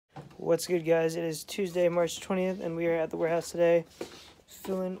What's good, guys? It is Tuesday, March 20th, and we are at the warehouse today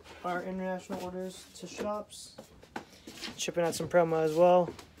filling our international orders to shops, shipping out some promo as well.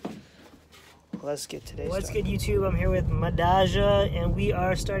 Let's get today's What's good, YouTube? I'm here with Midajah, and we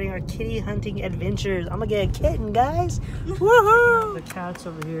are starting our kitty hunting adventures. I'm gonna get a kitten, guys. Woohoo! The cats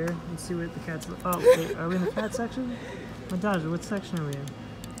over here. Let's see what the cats look. Oh, wait, are we in the cat section? Midajah, what section are we in?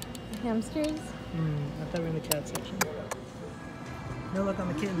 Hamsters? I thought we were in the cat section. No luck on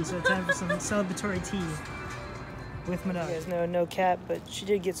the kitten, so time for some celebratory tea with Midajah. You guys know, no cat, but she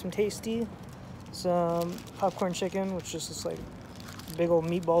did get some tasty. Some popcorn chicken, which is just like big old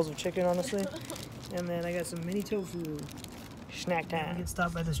meatballs of chicken, honestly. And then I got some mini tofu. Snack time. Get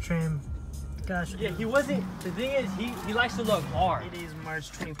stopped by this tram. Gosh. Yeah, he wasn't. The thing is, he likes to look hard. It is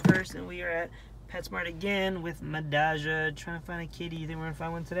March 21st, and we are at PetSmart again with Midajah, trying to find a kitty. You think we're gonna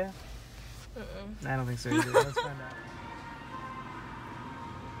find one today? I don't think so either. Let's find out.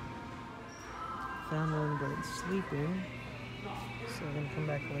 Found one, but it's sleeping, so I'm gonna come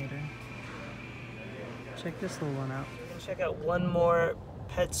back later. Check this little one out. We're gonna check out one more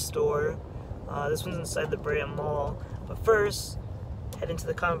pet store. This one's inside the Brea Mall. But first, head into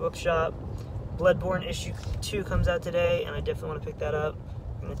the comic book shop. Bloodborne issue 2 comes out today, and I definitely want to pick that up.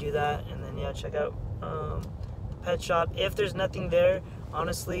 I'm gonna do that, and then yeah, check out the pet shop. If there's nothing there,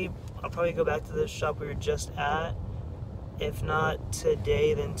 honestly, I'll probably go back to the shop we were just at. If not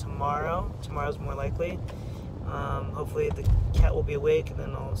today, then tomorrow. Tomorrow's more likely. Hopefully the cat will be awake, and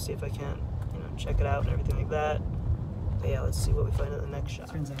then I'll see if I can, check it out and everything like that. But yeah, let's see what we find at the next shop.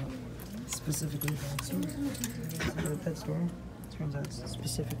 Turns out specifically dog store. The pet store. Turns out it's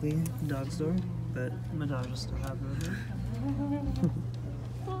specifically dog store, but Midajah still have it.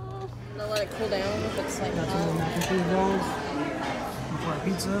 I'll let it cool down if it's like got some little mac and cheese rolls for our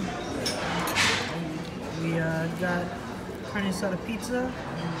pizza. We got carne asada pizza,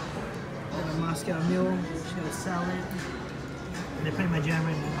 got a Moscow mule, she got a salad, and they're putting my jam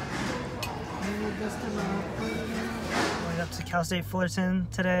right now. Going up to Cal State Fullerton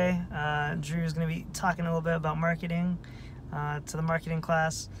today. Drew's going to be talking a little bit about marketing to the marketing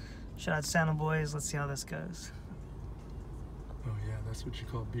class. Shout out to Santa Boys. Let's see how this goes. Oh yeah, that's what you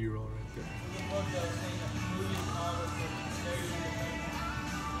call B-roll right there.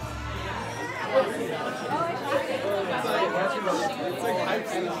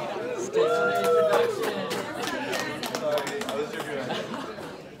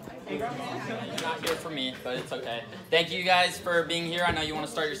 Not good for me, but it's okay. Thank you guys for being here. I know you want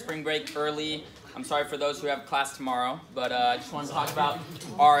to start your spring break early. I'm sorry for those who have class tomorrow, but I just wanted to talk about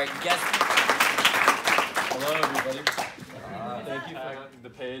our guest. Hello everybody. Thank you for the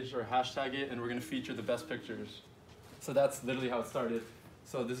page or hashtag it, and we're going to feature the best pictures. So that's literally how it started.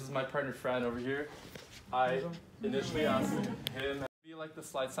 So this is my partner Fran over here. I initially asked him to be like the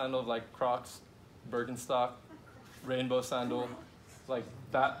slide sandal of like Crocs, Birkenstock, rainbow sandal, like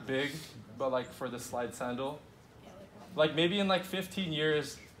that big, but like for the slide sandal. Like maybe in like 15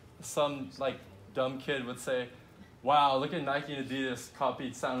 years, some like dumb kid would say, wow, look at Nike and Adidas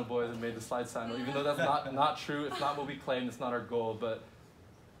copied Sandal Boys and made the slide sandal. Even though that's not true, it's not what we claim, it's not our goal, but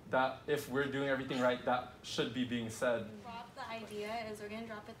that if we're doing everything right, that should be being said. The idea is we're going to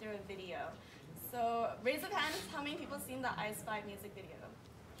drop it through a video. So raise of hands, how many people have seen the I Spy music video?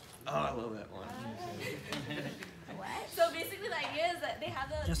 Oh, I love that one. What? So basically the idea is that they have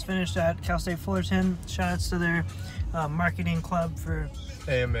the... Just finished at Cal State Fullerton. Shout outs to their marketing club for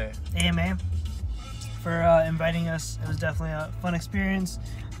AMA for inviting us. It was definitely a fun experience.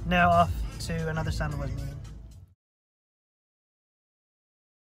 Now off to another Sound of West meeting.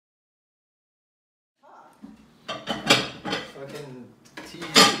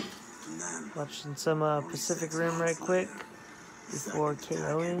 Watching some Pacific Rim right quick before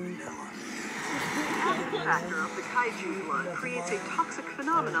KOing. Factor of the kaiju blood creates a toxic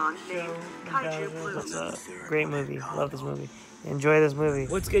phenomenon named kaiju blue. That's a great movie. Love this movie. Enjoy this movie.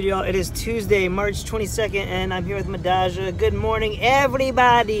 What's good, y'all? It is Tuesday, March 22nd, and I'm here with Midajah. Good morning,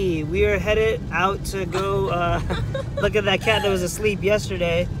 everybody. We are headed out to go look at that cat that was asleep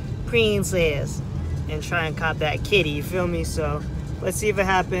yesterday, Princess, and try and cop that kitty. You feel me? So let's see if it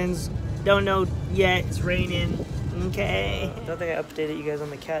happens. Don't know yet. It's raining. Okay. I don't think I updated you guys on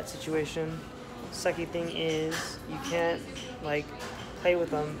the cat situation. Sucky thing is you can't like play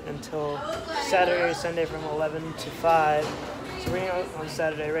with them until Saturday or Sunday from 11 to 5. So we're out on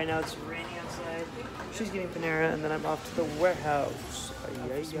Saturday. Right now it's raining outside. She's getting Panera, and then I'm off to the warehouse.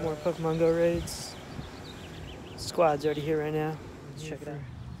 Some more Pokemon Go raids. Squad's already here right now. Let's check it out.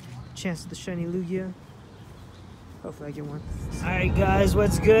 Chance at the shiny Lugia. Hopefully I get one. Alright guys,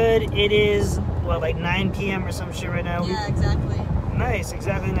 what's good? It is, what, like 9 p.m. or some shit right now? Yeah, exactly. Nice,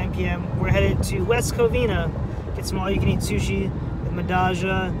 exactly 9 p.m. We're headed to West Covina, get some all-you-can-eat sushi with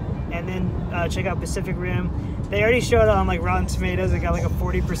Midajah, and then check out Pacific Rim. They already showed on like Rotten Tomatoes. It got like a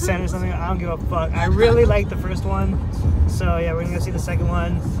 40% or something. I don't give a fuck. I really liked the first one, so yeah, we're gonna go see the second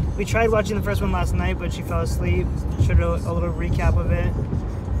one. We tried watching the first one last night, but she fell asleep. Showed a little recap of it,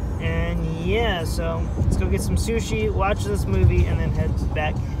 and yeah, so let's go get some sushi, watch this movie, and then head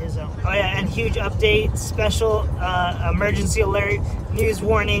back his own. Oh yeah, and huge update, special emergency alert, news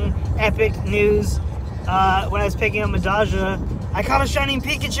warning, epic news. When I was picking up Midajah, I caught a shining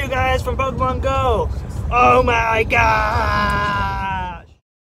Pikachu, guys, from Pokemon Go. Oh my gosh!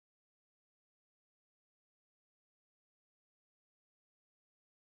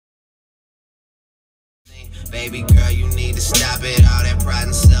 Baby girl, you need to stop it, all that pride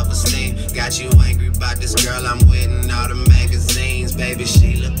and self-esteem. Got you angry about this girl I'm with in all the magazines. Baby,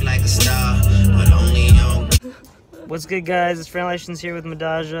 she look like a star, but only on. What's good, guys? It's Franalations here with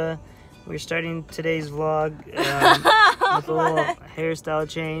Midajah. We're starting today's vlog with a little hairstyle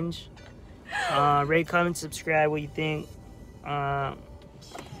change. Rate, comment, subscribe. What you think?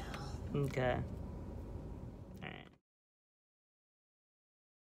 Okay.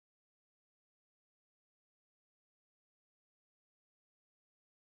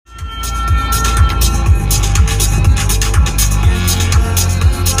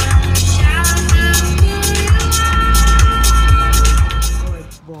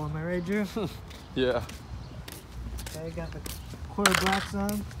 Am I right, Drew? Yeah. Okay, got the quarter blacks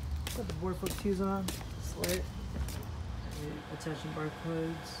on, got the board foot shoes on, slit, attaching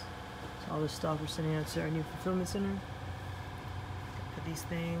barcodes. So all this stuff we're sending out to our new fulfillment center. Put these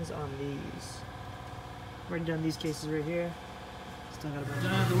things on these. Writing down these cases right here. Still got a bunch.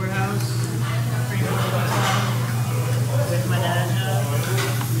 Done at the warehouse. With Midajah.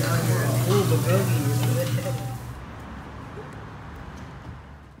 Ooh, the